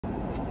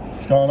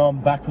What's going on?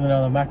 Back with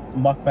another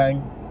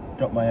mukbang.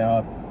 Got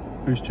my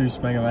Boost Juice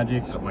Mega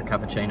Magic. Got my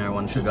cappuccino,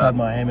 one Just sugar. had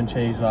my ham and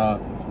cheese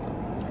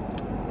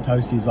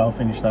toasty as well.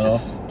 Finished that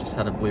off. Just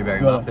had a blueberry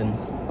muffin.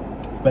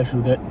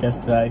 Special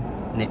guest today.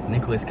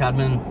 Nicholas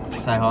Cadman,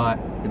 say hi.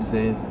 Good to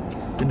see you.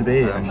 Good to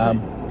be here, actually.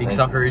 Big Thanks.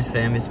 Socceroos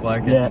fan, this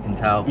bloke, Yeah, as you can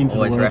tell. into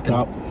Always the World repping.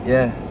 Cup.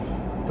 Yeah.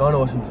 Going to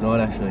watch them tonight,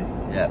 actually.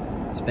 Yeah.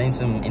 It's been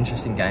some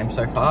interesting games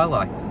so far.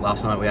 Like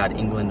last night we had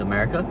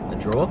England-America, a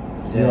draw.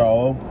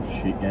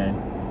 0-0. Shit game.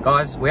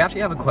 Guys, we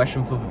actually have a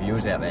question for the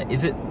viewers out there.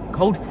 Is it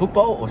called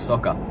football or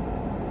soccer?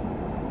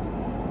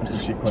 That's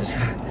a shit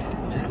question.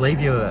 Just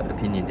leave your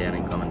opinion down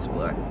in comments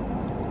below.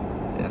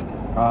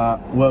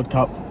 Yeah. World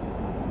Cup.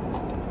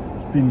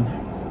 It's been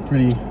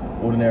pretty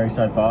ordinary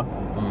so far.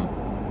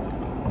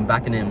 I'm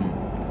backing in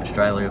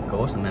Australia, of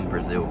course, and then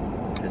Brazil.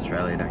 If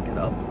Australia don't get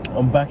up.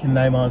 I'm backing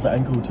Neymar's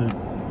ankle to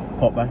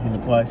pop back into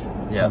place.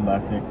 Yeah. Come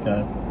back next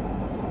game.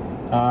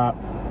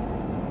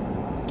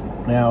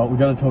 Now, we're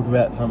going to talk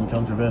about something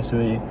controversial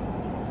here.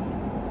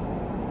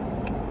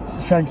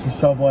 Shanks'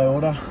 Subway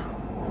order.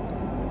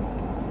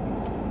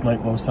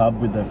 Meatball sub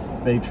with the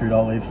beetroot,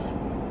 olives,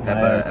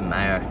 Pepper and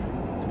mayo.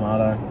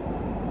 tomato.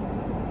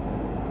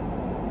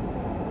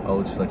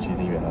 I'll just let you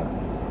think about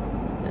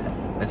that. Yeah.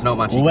 There's not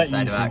much We'll you let can say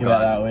you to think that,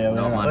 about guys. that, yeah,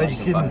 Not yeah. much Wait, you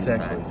just can give him a fucking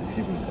sec, say. please. Just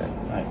give him a sec.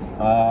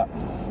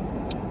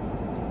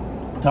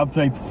 Right. Tub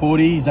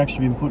 340 has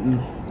actually been putting.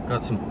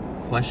 Got some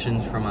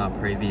questions from our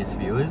previous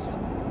viewers.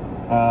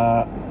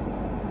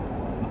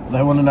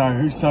 They want to know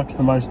who sucks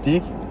the most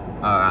dick.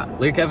 Alright,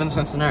 Luke Evans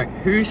wants to know,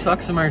 who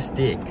sucks the most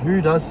dick?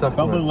 Who does suck the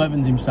Probably most?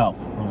 Levins himself.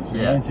 Honestly,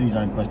 Yeah. he answered his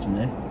own question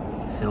there.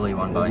 Silly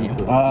one by him.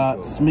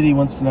 Smitty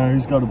wants to know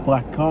who's got a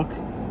black cock.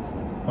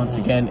 Once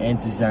again,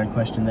 answers his own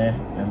question there,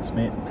 and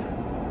Smith.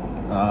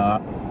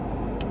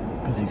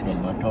 Because he's got a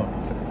black cock.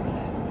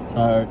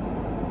 So,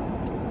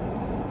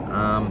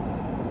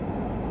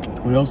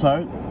 we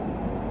also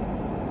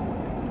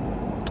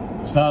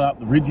started up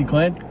the Ridzi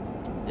clan.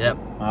 Yep,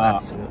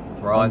 that's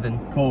thriving.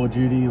 Call of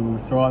Duty, we were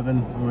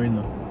thriving. We were in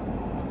the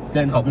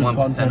getting Top some good 1%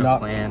 content of up.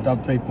 clans. Dub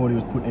 340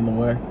 was putting in the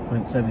work.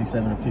 Went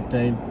 77 to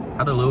 15.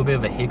 Had a little bit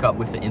of a hiccup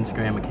with the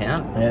Instagram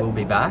account. Yeah. We'll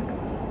be back.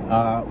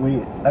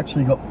 We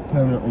actually got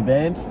permanently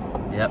banned.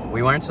 Yep,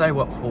 we won't say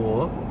what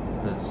for,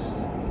 because...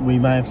 We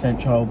may have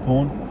sent child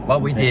porn. Well,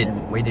 we did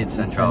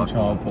send child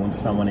porn to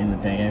someone in the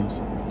DMs.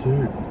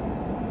 Dude.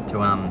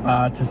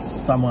 To To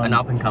someone. an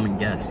up-and-coming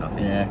guest, I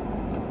think.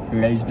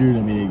 Yeah. He's due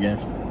to be a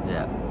guest.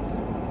 Yeah.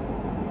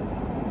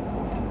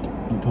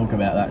 We'll talk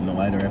about that in a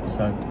later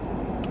episode.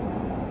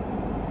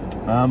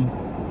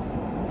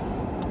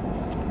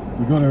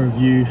 We got a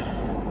review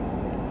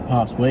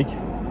past week.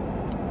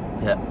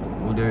 Yep,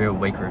 we'll do a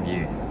week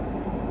review.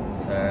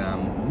 So,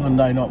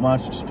 Monday, not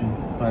much, just been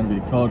playing a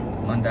bit of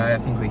COD. Monday, I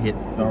think we hit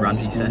the Going to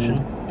Runty school. session.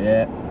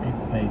 Yeah,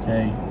 hit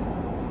the PT.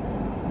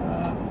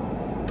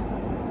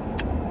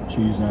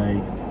 Tuesday,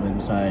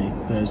 Wednesday,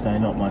 Thursday,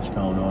 not much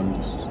going on,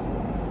 just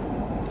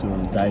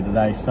doing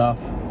day-to-day stuff.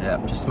 Yeah,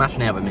 just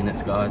smashing out the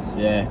minutes, guys.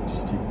 Yeah,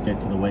 just to get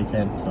to the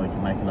weekend so we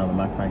can make another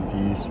mukbang for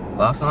you.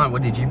 Last night,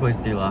 what did you boys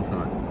do last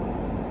night?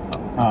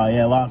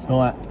 Yeah, last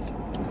night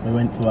we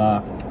went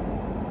to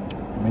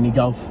mini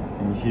golf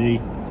in the city.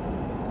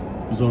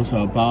 There's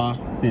also a bar,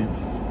 bit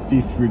of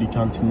fifth Rudy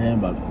cunts in there,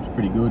 but it was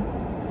pretty good.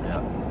 Yeah.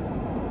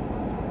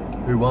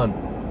 Who won?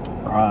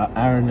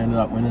 Aaron ended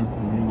up winning the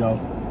mini golf.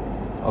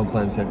 I'll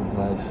claim second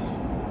place.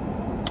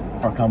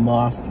 I come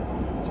last.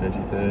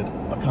 Churchy third.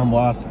 I come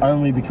last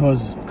only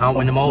because Can't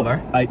win them all, though.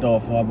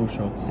 $8 fireball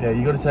shots. Yeah,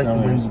 you got to take No the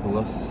wins worries. with the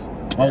losses.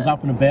 I was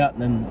up and about,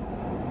 and then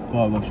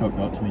fireball shot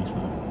got to me, so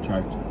I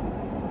choked.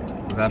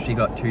 We've actually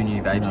got 2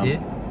 new vapes No. here,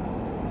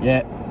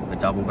 Yeah. the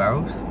double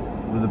barrels.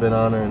 With the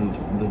banana and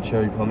the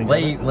cherry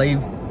pomegranate.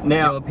 Leave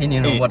Now, your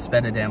opinion on what's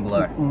better down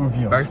below. We'll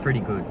review it. Both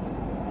pretty good.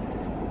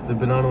 The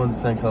banana one's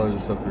the same colour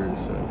as the Socceroos,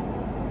 so...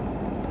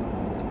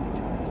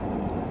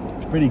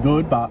 It's pretty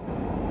good, but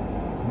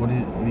What do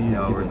you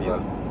Yeah, I'll give it, review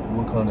like, it.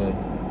 what kind of...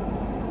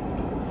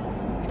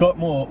 it's got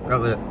more Got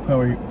the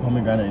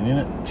pomegranate in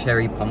it.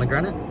 cherry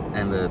pomegranate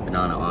and the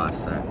banana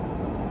ice, so...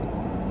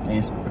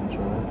 Yes. Pretty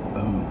sure.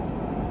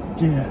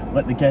 Yeah,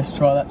 let the guests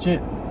try that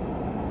shit.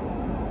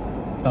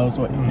 Tell us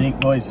what you think,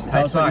 boys. Tell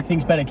us Tastes what you like-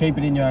 think's better. Keep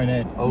it in your own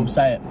head. Oh. We'll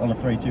say it on a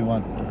 3, 2,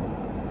 1.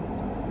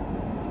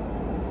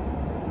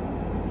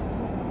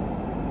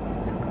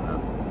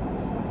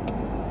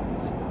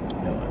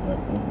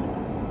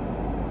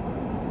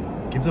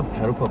 Gives a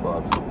paddle pop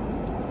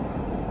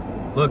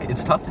vibes. Look,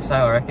 it's tough to say,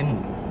 I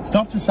reckon. It's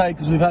tough to say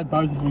because we've had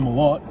both of them a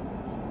lot,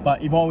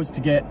 but if I was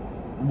to get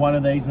one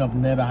of these and I've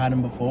never had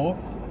them before,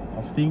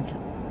 I think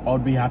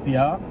I'd be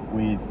happier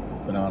with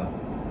banana.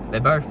 They're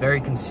both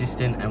very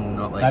consistent and will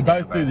not let They you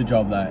down, both do the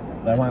job though.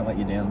 They won't let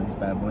you down, these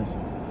bad boys.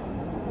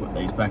 Let's put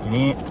these back in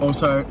here.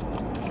 Also,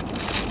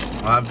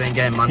 I've been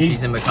getting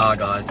munchies in the car,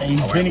 guys.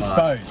 he's I won't been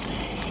lie. exposed.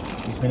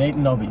 He's been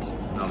eating nobbies.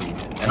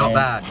 Nobbies. They're not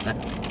bad.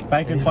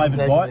 Bacon These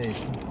flavoured ones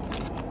bites. actually-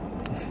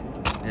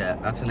 Yeah,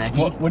 that's an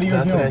eggy. What are you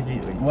That's an reviewing?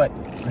 eggy. What?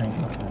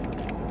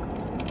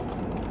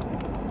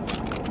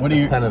 What are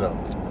you... Panadol.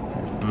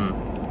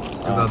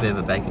 Still got a bit of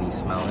a bacony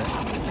smell there.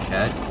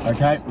 Okay.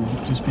 Okay,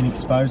 we've just been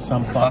exposed to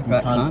some fucking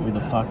that cunt cunt. with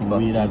a fucking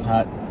weird ass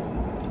hat.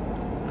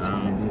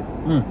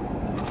 Um,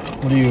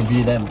 What do you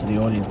review them to the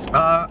audience?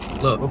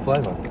 look, What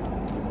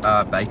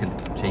flavour? bacon,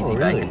 cheesy Oh,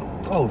 really? bacon.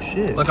 Oh,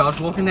 shit. Look, I was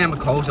walking down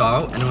McCall's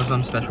aisle and it was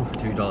on special for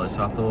 $2,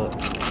 so I thought,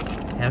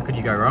 how could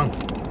you go wrong?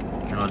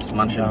 And I just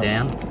munched them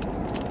down.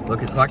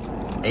 Look, it's like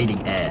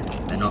eating air.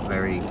 They're not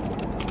very,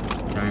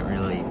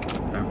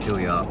 don't fill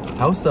you up.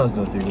 Hellstar's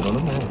not too good on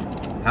them, man.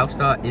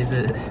 Hellstar is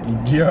it?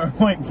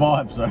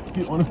 0.5, so if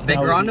you want to They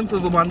grind them for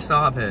the 1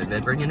 star, I've heard.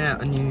 They're bringing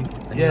out a new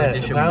Yeah,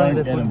 edition. apparently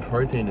they're Get putting 'em.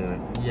 protein in it.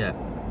 Yeah.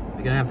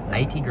 They're going to have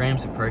 80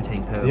 grams of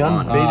protein per The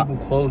one. unbeatable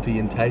quality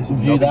and taste of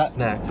Review Nobby that.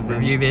 snacks have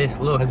Review been, this,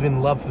 look. has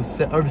been loved for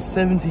over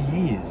 70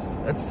 years.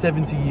 That's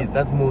 70 years.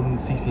 That's more than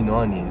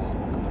 69 years.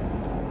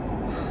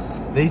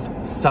 These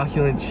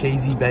succulent,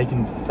 cheesy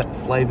bacon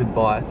flavoured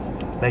bites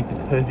make the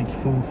perfect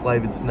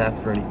full-flavoured snack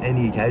for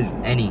any occasion.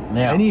 Any.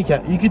 Now, You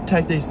could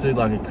take these to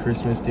like a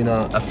Christmas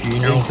dinner, A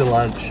funeral. Easter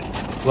lunch.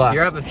 If Like,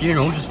 you're at a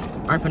funeral, just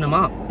open them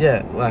up.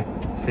 yeah, like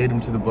feed them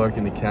to the bloke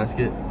in the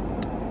casket.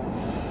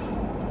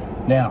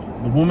 now,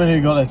 the woman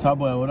who got her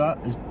Subway order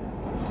has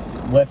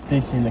left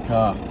this in the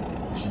car.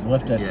 She's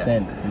left her Yeah.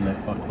 scent in the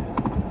fucking...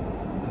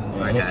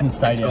 Yeah, and it Okay, can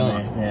stay it's down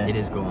gone. there. Yeah. It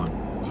is gone.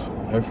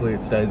 Hopefully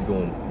it stays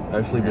gone.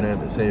 Hopefully we're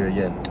able to see her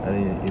again. I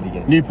mean, it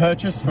again. New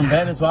purchase from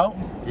Ben as well.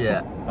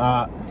 Yeah.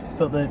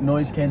 Got the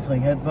noise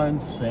cancelling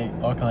headphones. So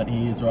I can't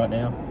hear you right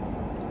now.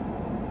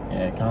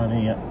 Yeah, can't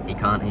hear you. He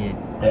can't hear.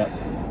 Yeah.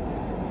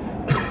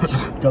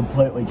 Just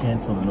completely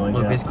cancel the noise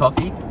Look, out. this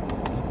coffee,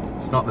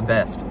 it's not the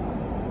best.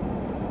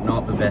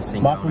 Not the best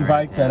thing. Muffin going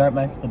break, around they town. don't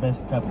make the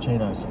best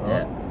cappuccinos.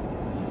 Yeah.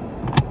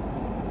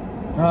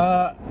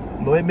 Alright.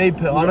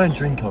 I don't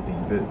drink coffee,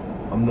 but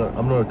I'm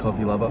not a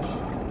coffee lover.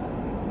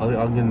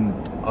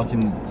 I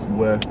can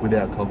work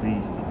without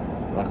coffee.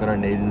 Like I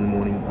don't need it in the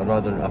morning. I'm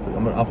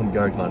an up and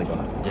go kind of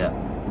guy. Yeah.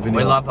 Vanilla,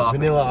 We love up.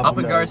 vanilla Up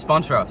and go, goes.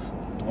 sponsor us.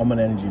 I'm an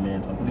energy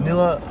man. Type of guy.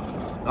 Vanilla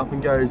up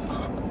and goes.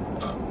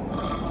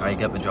 Oh, you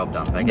get the job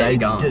done. They get you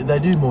going. They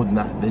do more than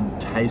that.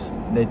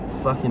 They're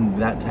fucking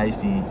that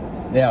tasty.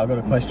 Now, I've got a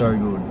It's question. so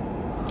good.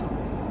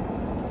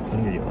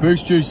 What do you got?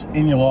 Boost juice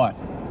in your life.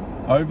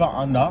 Over,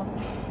 under.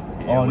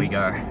 Here we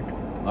go.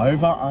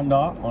 Over, under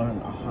on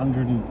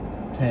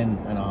 110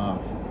 and a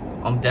half.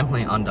 I'm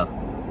definitely under,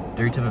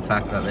 due to the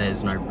fact that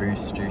there's no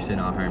Boost juice in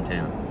our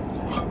hometown.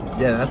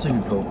 Yeah, that's a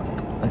good call.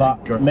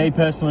 But me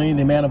personally,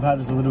 the amount I've had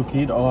as a little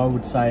kid, I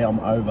would say I'm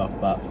over,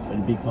 but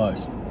it'd be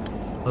close.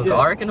 Look, Yeah.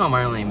 I reckon I'm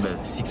only in the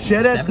 60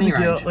 Shout to out to the 70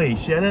 girl. range. Wait,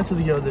 shout out to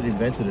the girl that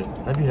invented it.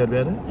 Have you heard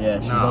about it? Yeah,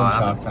 she's No, on I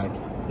Shark haven't. Tank.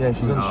 Yeah,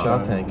 she's on No.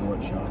 Shark Tank. You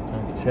watch Shark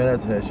Tank? Shout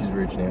out to her. She's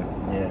rich now.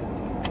 Yeah.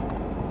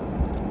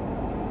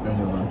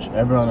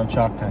 Everyone on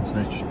Shark Tank's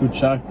rich. Good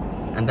show.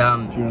 And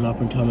If you're an up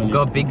and coming, we've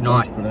got a big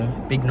night. entrepreneur.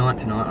 Big night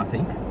tonight, I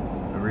think.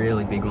 A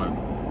really big one.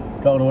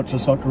 Go and watch the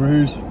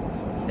Socceroos.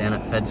 Down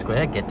at Fed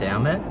Square, get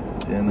down there.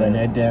 Down Then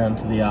there. head down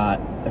to the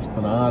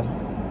Esplanade.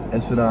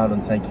 Esplanade on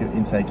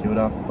in St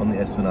Kilda on the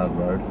Esplanade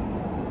Road.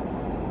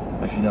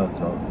 Actually, no, it's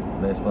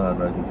not. The Esplanade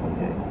Road's in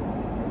Torquay.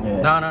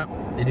 Yeah. No,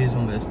 it is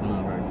on the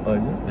Esplanade Road. Oh,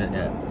 is it? But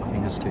yeah, I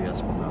think it's 2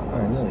 Esplanade Oh,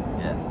 Roads. really?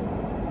 Yeah.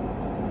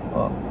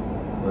 Oh,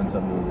 learn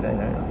something new every day,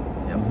 don't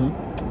you?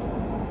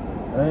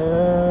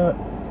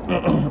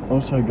 Yep.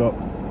 Also got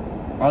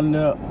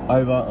under,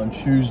 over on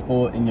shoes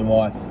bought in your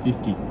life,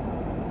 50.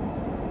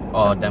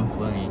 Oh,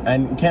 definitely.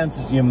 And it counts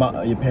as your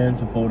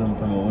parents have bought them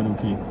from a little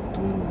kid.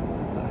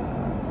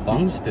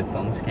 Thongs? Do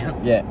thongs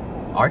count? Yeah.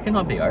 I reckon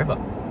I'd be over.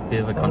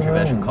 Bit of a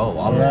controversial call.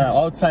 I don't know,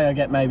 I would say I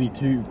get maybe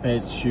 2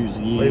 pairs of shoes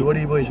a year. Wait, what are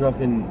you boys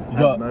rocking You at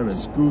got the moment?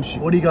 school shoes.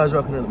 What are you guys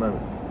rocking at the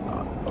moment?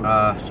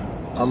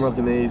 I'm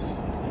rocking these.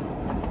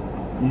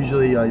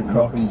 Usually I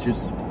rock Crocs. them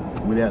just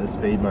without the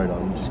speed mode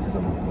on, just because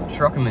I'm like, Just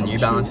rocking the I'm New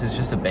sure. Balances,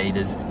 just the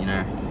beaters, you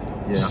know.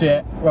 Yeah. Just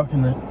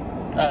rocking the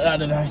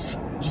Adidas,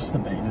 just the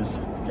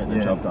beaters. Get the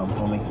Yeah. job done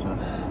for me, so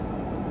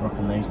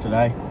rocking these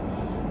today.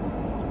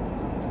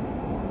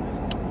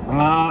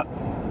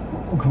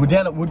 We're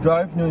down at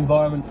Woodgrove, new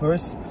environment for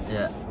us.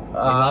 Yeah. We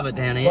love it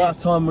down here.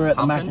 Last time we were at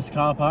the Pumping. Macca's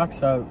car park,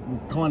 so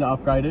we've kind of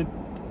upgraded.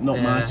 Not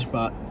Yeah. much,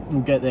 but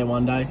we'll get there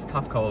one day. It's a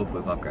tough call if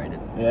we've upgraded.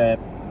 Yeah.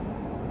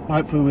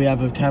 Hopefully we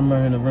have a camera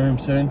in a room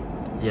soon.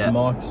 Yeah. Some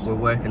mics. We're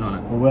working on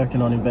it. We're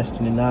working on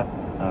investing in that.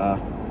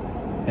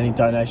 Any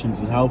donations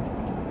would help.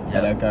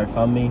 Head Yeah. out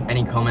GoFundMe.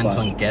 Any comments /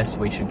 on guests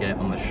we should get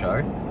on the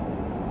show?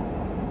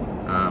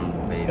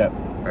 Would be Yep.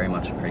 very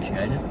much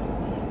appreciated.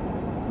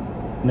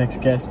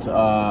 Next guest,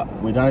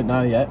 we don't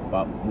know yet,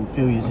 but we'll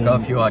fill you in. We've got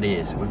a few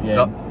ideas.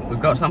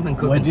 We've got something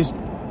cooking.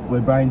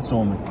 We're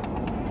brainstorming.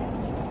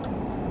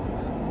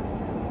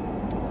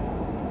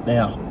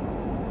 Now,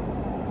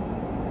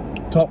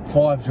 top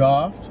 5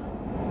 draft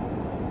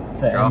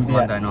for Draft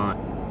Monday night.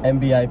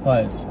 NBA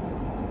players.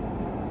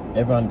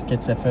 Everyone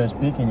gets their first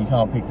pick and you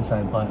can't pick the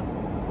same player.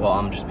 Well,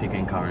 I'm just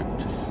picking current,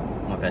 just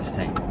my best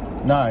team.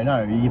 No,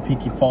 you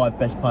pick your 5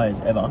 best players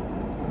ever.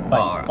 But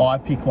alright. I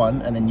pick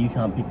one and then you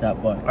can't pick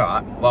that bloke.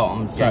 Alright, well,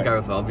 I'm So- going to go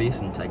with obvious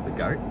and take the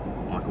GOAT,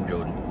 Michael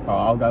Jordan.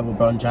 Alright, I'll go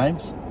LeBron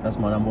James. That's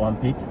my number 1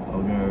 pick.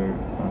 I'll go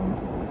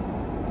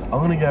I'm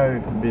gonna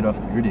go a bit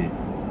off the grid here.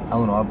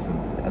 Allen Iverson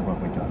as my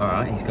point guard.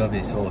 Alright, he's got a bit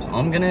of sauce.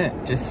 I'm gonna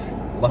just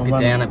lock it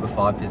down at the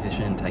 5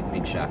 position and take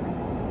Big Shaq.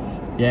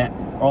 Yeah,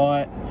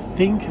 I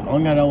think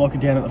I'm going to lock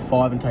it down at the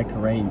 5 and take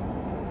Kareem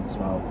as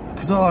well.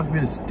 Because I like a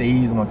bit of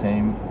steez on my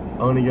team, I'm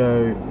gonna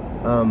go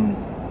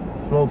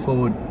small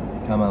forward,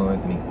 Carmelo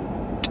Anthony.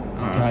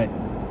 Okay.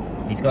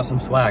 He's got some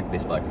swag,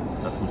 this bloke.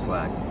 Got some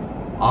swag.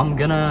 I'm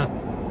gonna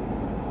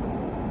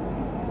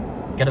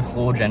get a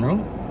floor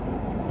general.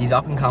 He's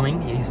up and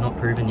coming. He's not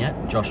proven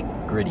yet. Josh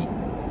Gritty.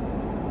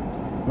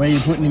 Where are you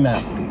putting him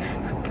at?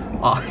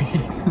 Oh,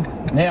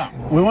 Now,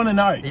 we want to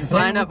know. he's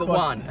playing at the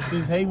 1.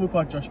 Does he look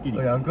like Josh Giddey?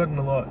 Oh yeah, I've gotten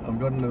a lot.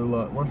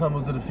 One time I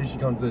was at a Fisher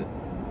concert,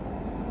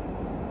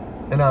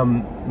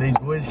 and these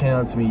boys came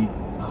out to me.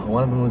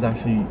 One of them was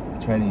actually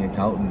training at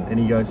Carlton, and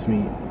he goes to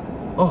me,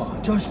 "Oh,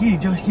 Josh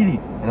Giddey,"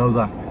 and I was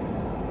like,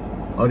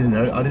 I didn't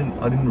know. I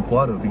didn't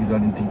reply to it because I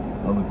didn't think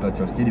I looked like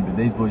Josh Giddey. But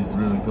these boys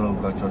really thought I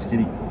looked like Josh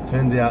Giddey.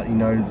 Turns out he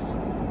knows,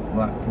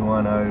 like, who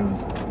I know. It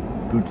was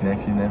good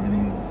connection and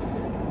everything.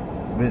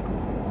 But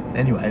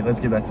anyway, let's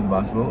get back to the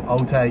basketball. I'll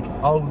take.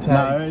 No,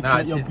 it's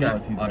not your his pick. go.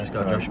 I've just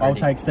got Josh I'll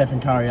Gritty. take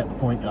Stephen Curry at the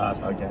point guard.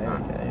 Okay.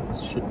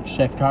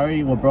 Chef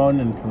Curry, LeBron,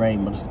 and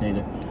Kareem. I just need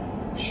a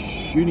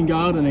shooting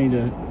guard. I need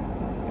a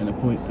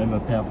point and a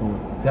power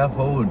forward. Power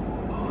forward.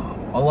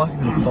 I like a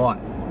bit of fight.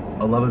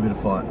 I love a bit of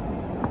fight.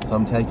 So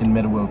I'm taking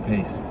Meta World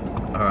Peace.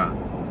 Alright.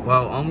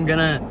 Well, I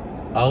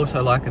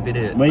also like a bit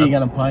of... Where are you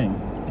going to play him?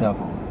 Power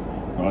forward.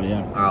 Right,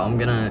 yeah. Alright, I'm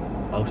gonna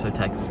also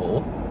take a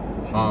 4.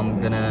 I'm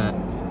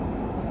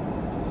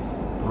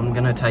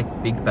gonna take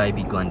big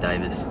baby Glenn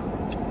Davis.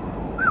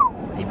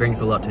 He brings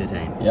a lot to the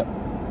team. Yep,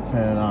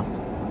 fair enough.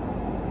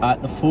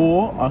 At the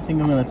 4, I think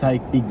I'm going to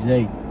take Big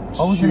Z.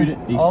 I was going to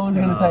take Big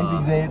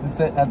Z at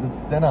the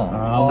centre.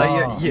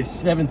 So you're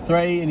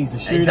 7'3", and he's a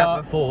shooter. He's at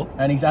the 4.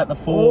 And he's at the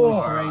 4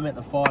 with Kareem at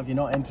the 5. You're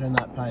not entering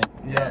that paint.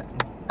 Yeah.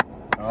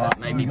 Alright,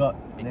 maybe what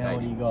big now what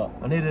do baby. you got?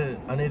 I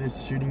need a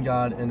shooting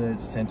guard and a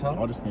centre.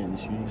 I just need the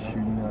shooting guard.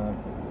 Shooting guard,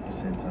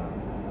 centre.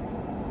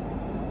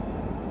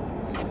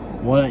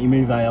 Why don't you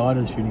move AI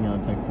to the shooting guard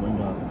and take point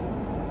guard?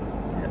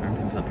 Yeah,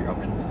 opens up your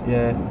options.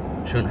 Yeah.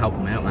 Shouldn't help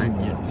him out, mate.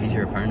 He's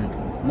your opponent.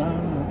 No.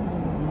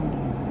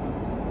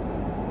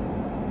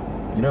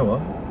 You know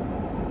what?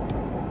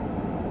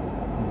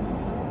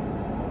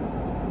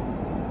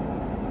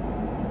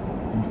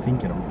 I'm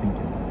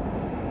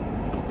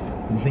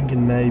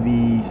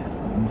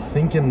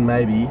thinking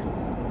maybe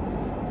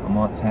I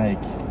might take.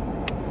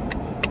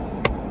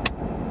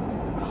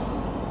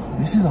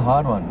 This is a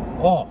hard one.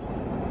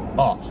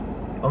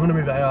 I'm gonna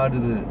move AI to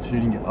the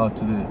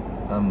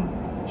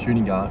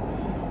shooting guard,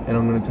 and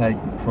I'm gonna take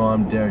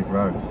prime Derrick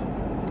Rose.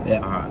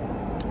 Yeah. Alright.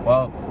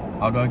 Well,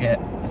 I'll go get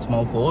a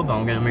small forward, but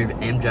I'm going to move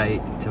MJ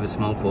to a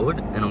small forward,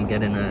 and I'm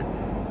getting a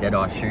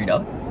dead-eye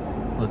shooter.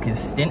 Look, his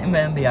stint in the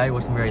NBA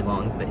wasn't very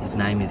long, but his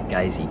name is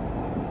Gazy.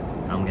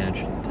 And I'm going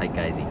to take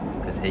Gazy,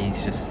 because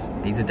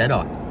he's a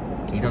dead-eye.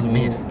 He doesn't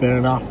miss. Fair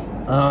enough.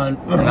 That's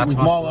With my my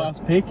squad.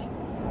 last pick,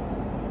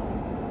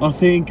 I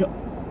think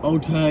I'll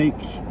take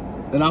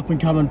an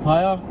up-and-coming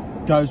player.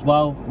 Goes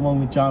well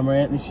along with Ja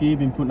Morant this year.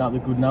 Been putting up the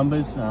good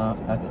numbers.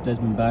 That's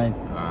Desmond Bain.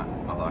 Alright,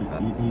 I like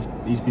that.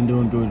 He's been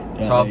doing good.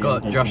 So I've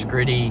got Josh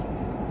Gritty,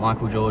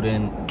 Michael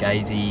Jordan,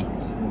 Gazy,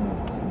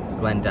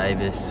 Glenn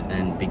Davis,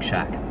 and Big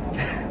Shaq.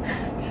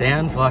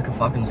 Sounds like a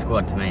fucking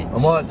squad to me. I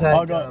might take.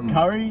 I got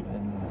Curry,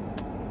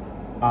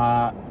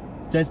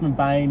 Desmond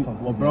Bain,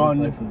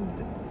 LeBron,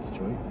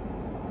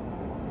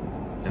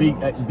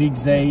 Big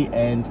Z,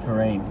 and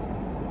Kareem.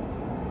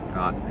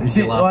 Alright, who's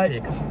your last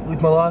pick?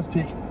 With my last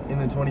pick in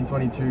the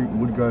 2022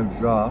 Woodgrove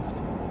draft,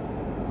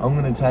 I'm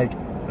going to take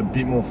a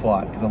bit more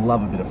fight because I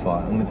love a bit of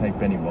fight. I'm going to take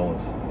Benny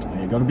Wallace.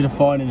 Yeah, got a bit of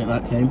fight in at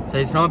that team. So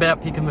it's not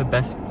about picking the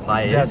best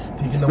players, It's about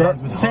picking the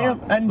ones with heart.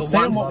 but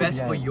one's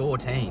best for your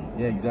team.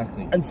 Yeah,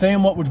 exactly. And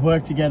seeing what would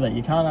work together.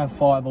 You can't have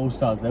 5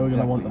 all-stars. They're all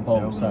going to want the Exactly.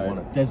 ball. They're all gonna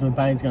want So it. Desmond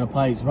Bain's going to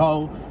play his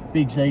role.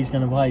 Big Z's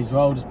going to play his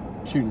role, just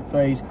shooting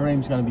threes.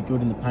 Kareem's going to be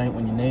good in the paint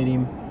when you need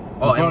him.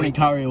 Oh, and LeBron and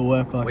Curry will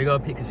work like We got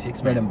to pick a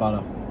 6 bread man. and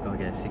butter. Got to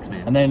get a 6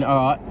 man. And then,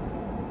 all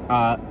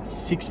right,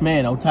 6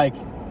 man. I'll take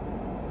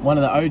one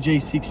of the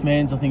OG 6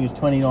 mans. I think it was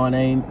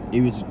 2019.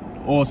 He was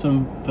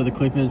awesome for the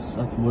Clippers.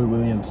 That's Lou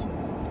Williams.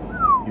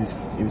 He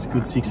was a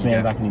good 6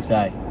 man back in his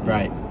day.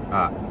 Great.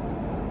 Alright.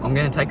 I'm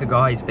going to take a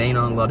guy, he's been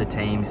on a lot of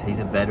teams, he's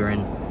a veteran.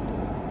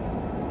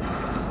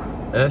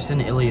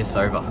 Ersin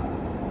Ilyasova.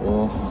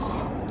 Oh,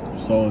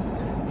 Solid.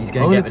 He's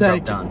going to get the job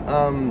take, done.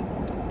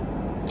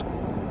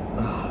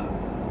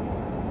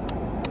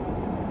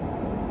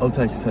 I'll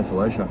take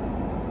Cephalosha.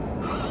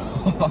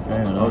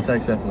 Fair enough. I'll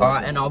take Cephalosha.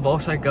 Alright, and I've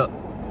also got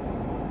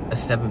a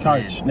 7th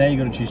Coach. man. Now you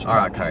got to choose your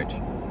Alright, coach.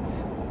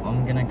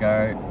 I'm going to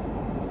go,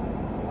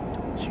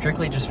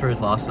 strictly just for his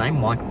last name,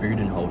 Mike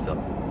Budenholzer.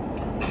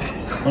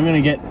 I'm going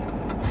to get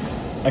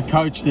a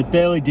coach that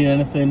barely did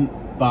anything,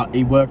 but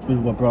he worked with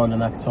LeBron,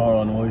 and that's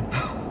Tyronn Lue.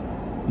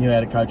 Knew how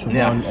to coach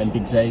LeBron and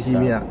Big Z. Hear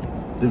me out.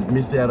 They've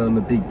missed out on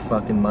the big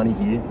fucking money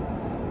here.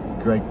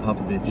 Greg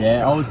Popovich.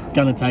 Yeah, I was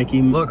going to take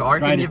him. Look, I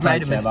reckon Greatest you've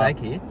made a coach ever. mistake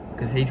here,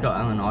 because he's got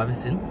Allen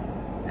Iverson.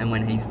 And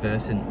when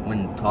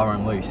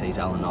Tyron Lue sees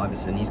Allen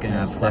Iverson, he's going to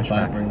have step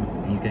over flashbacks.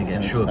 him. He's going to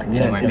get He's shook. gonna He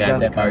step- won't yeah, be able to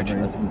step over coach.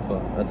 him. That's a good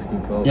call. That's a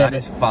good call. Yeah, That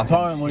is fucking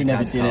Tyron Woody sick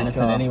never as did fuck.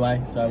 anything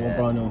anyway, so Yeah. what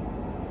Brian will.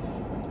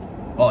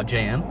 Oh,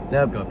 GM?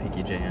 Now, Got to pick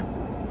your GM.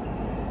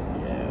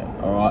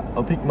 Yeah, alright.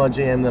 I'll pick my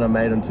GM that I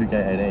made on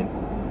 2K18.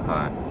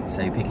 Alright,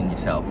 so you're picking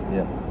yourself.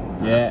 Yeah.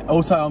 Yeah,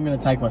 also I'm going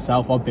to take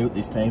myself. I built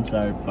this team,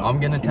 so I'm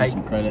going to give me take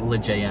some credit. Le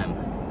GM,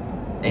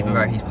 even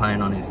though he's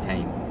playing on his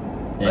team.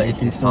 Yeah, But he it's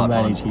can his still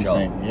part-time manage his job.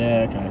 team.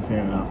 Yeah, okay, fair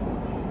enough.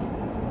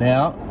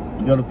 Now,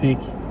 you got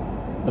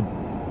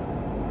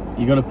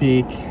to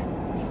pick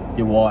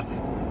your wife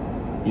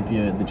if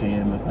you're the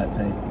GM of that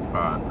team.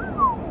 Alright.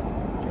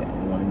 Yeah,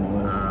 everyone in the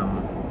world.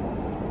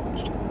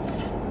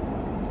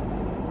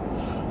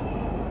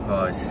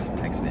 Oh, this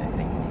takes a bit of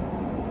thinking.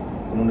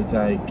 I'm going to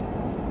take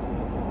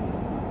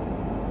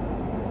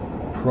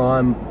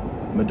Prime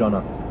Madonna.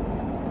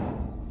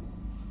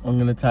 I'm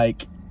going to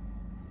take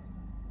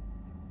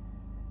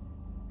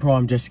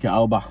Prime Jessica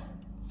Alba.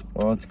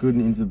 Oh, it's good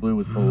and Into the Blue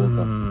with Paul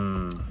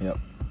Walker. Yep.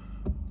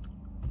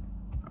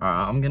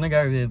 Alright, I'm gonna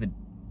go with a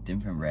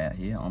different route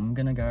here. I'm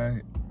gonna go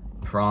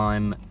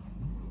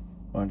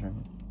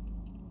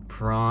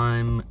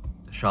Prime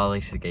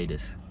Charlie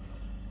Sagitas.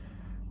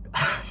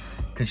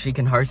 Because she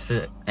can host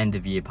an end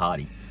of year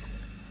party.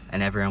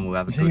 And everyone will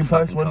have a She good can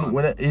post fucking time.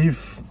 when it,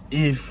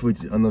 if,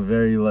 which on the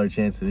very low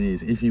chance it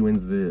is, if he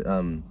wins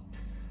the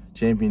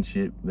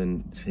championship,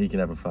 then he can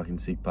have a fucking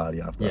sick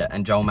party after. Yeah,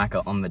 and Joel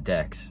Macker on the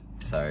decks.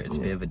 So it's a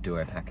bit of a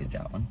duo package,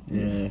 that one.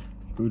 Yeah,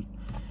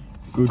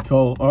 good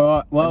call. All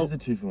right, well, That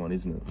is a 2-for-1,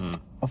 isn't it?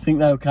 I think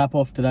that'll cap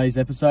off today's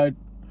episode.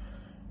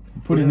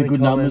 Put in the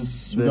good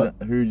numbers. We got,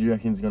 who do you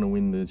reckon is going to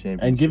win the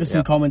championship? and give us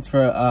some comments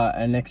for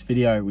our next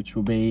video, which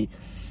will be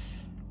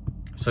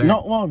Soon.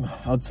 not long.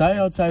 I'd say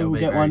It'll we'll be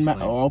get very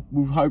one.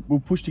 soon. We'll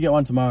push to get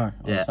one tomorrow.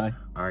 Yeah, I'd say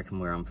I reckon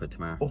we're on for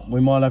tomorrow. we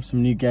might have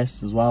some new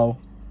guests as well.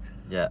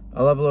 Yeah.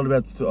 I'll have a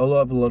lot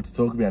to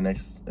talk about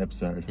next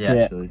episode. Yeah.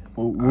 Actually.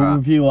 We'll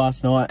review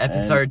last night.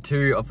 Episode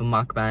 2 of the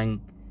Mukbang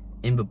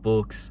in the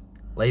books.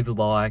 Leave a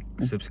like,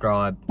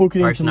 subscribe. Book it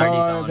in post noties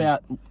tomorrow on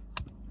about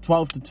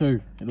 12 to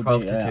 2. It'll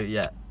 12 be to 2,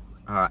 yeah.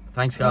 Alright,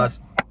 thanks guys.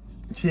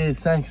 Cheers,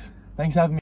 thanks for having me.